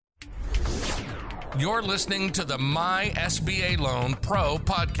You're listening to the My SBA Loan Pro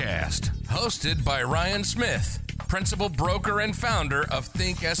podcast, hosted by Ryan Smith, principal broker and founder of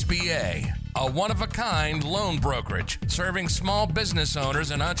Think SBA, a one-of-a-kind loan brokerage serving small business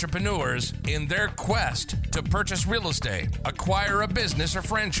owners and entrepreneurs in their quest to purchase real estate, acquire a business or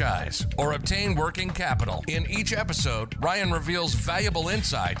franchise, or obtain working capital. In each episode, Ryan reveals valuable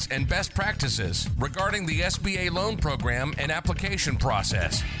insights and best practices regarding the SBA loan program and application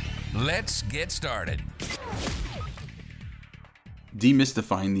process. Let's get started.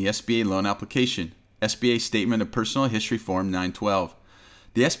 Demystifying the SBA loan application. SBA Statement of Personal History Form 912.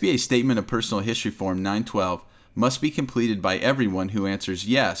 The SBA Statement of Personal History Form 912 must be completed by everyone who answers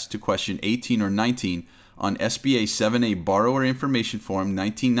yes to question 18 or 19 on SBA 7A Borrower Information Form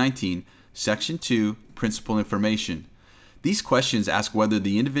 1919, Section 2, Principal Information. These questions ask whether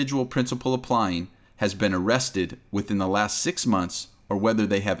the individual principal applying has been arrested within the last 6 months or whether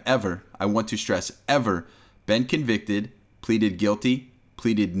they have ever, I want to stress ever, been convicted, pleaded guilty,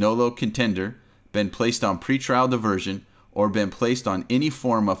 pleaded nolo contender, been placed on pretrial diversion, or been placed on any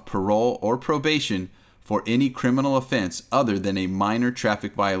form of parole or probation for any criminal offense other than a minor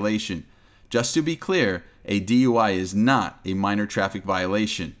traffic violation. Just to be clear, a DUI is not a minor traffic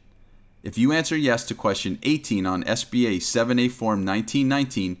violation. If you answer yes to question 18 on SBA 7A Form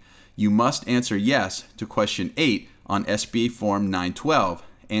 1919, you must answer yes to question 8 on SBA Form 912,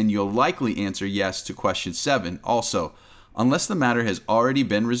 and you'll likely answer yes to question 7 also, unless the matter has already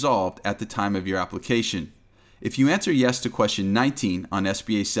been resolved at the time of your application. If you answer yes to question 19 on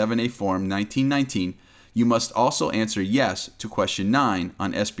SBA 7A Form 1919, you must also answer yes to question 9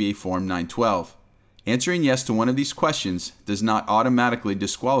 on SBA Form 912. Answering yes to one of these questions does not automatically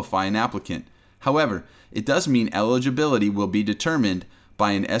disqualify an applicant. However, it does mean eligibility will be determined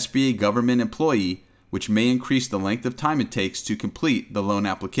by an SBA government employee, which may increase the length of time it takes to complete the loan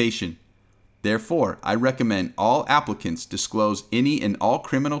application. Therefore, I recommend all applicants disclose any and all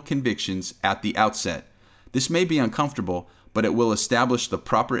criminal convictions at the outset. This may be uncomfortable, but it will establish the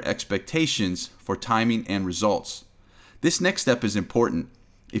proper expectations for timing and results. This next step is important.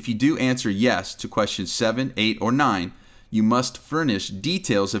 If you do answer yes to questions 7, 8, or 9, you must furnish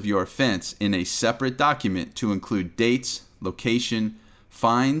details of your offense in a separate document to include dates, location,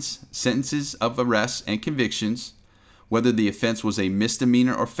 fines, sentences of arrests and convictions, whether the offense was a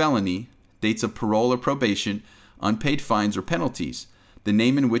misdemeanor or felony, dates of parole or probation, unpaid fines or penalties, the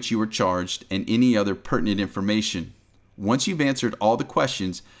name in which you were charged, and any other pertinent information. Once you've answered all the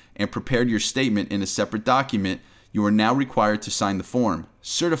questions and prepared your statement in a separate document, you are now required to sign the form,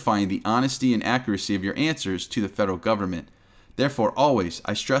 certifying the honesty and accuracy of your answers to the federal government. Therefore, always,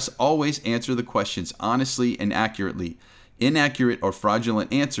 I stress always, answer the questions honestly and accurately. Inaccurate or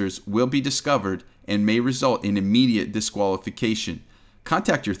fraudulent answers will be discovered and may result in immediate disqualification.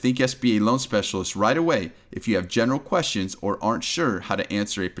 Contact your Think SBA loan specialist right away if you have general questions or aren't sure how to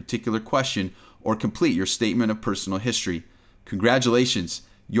answer a particular question or complete your statement of personal history. Congratulations,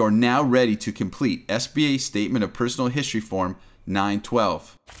 you're now ready to complete SBA Statement of Personal History Form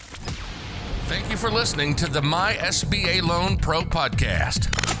 912. Thank you for listening to the My SBA Loan Pro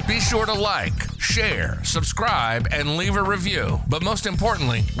podcast. Be sure to like, share, subscribe, and leave a review. But most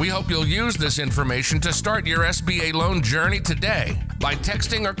importantly, we hope you'll use this information to start your SBA loan journey today by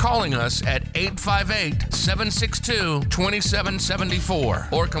texting or calling us at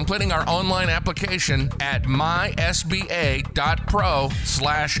 858-762-2774 or completing our online application at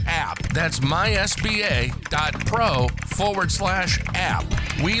mysba.pro/app. That's mysba.pro/app.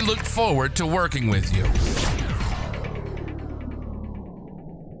 We look forward to working with you.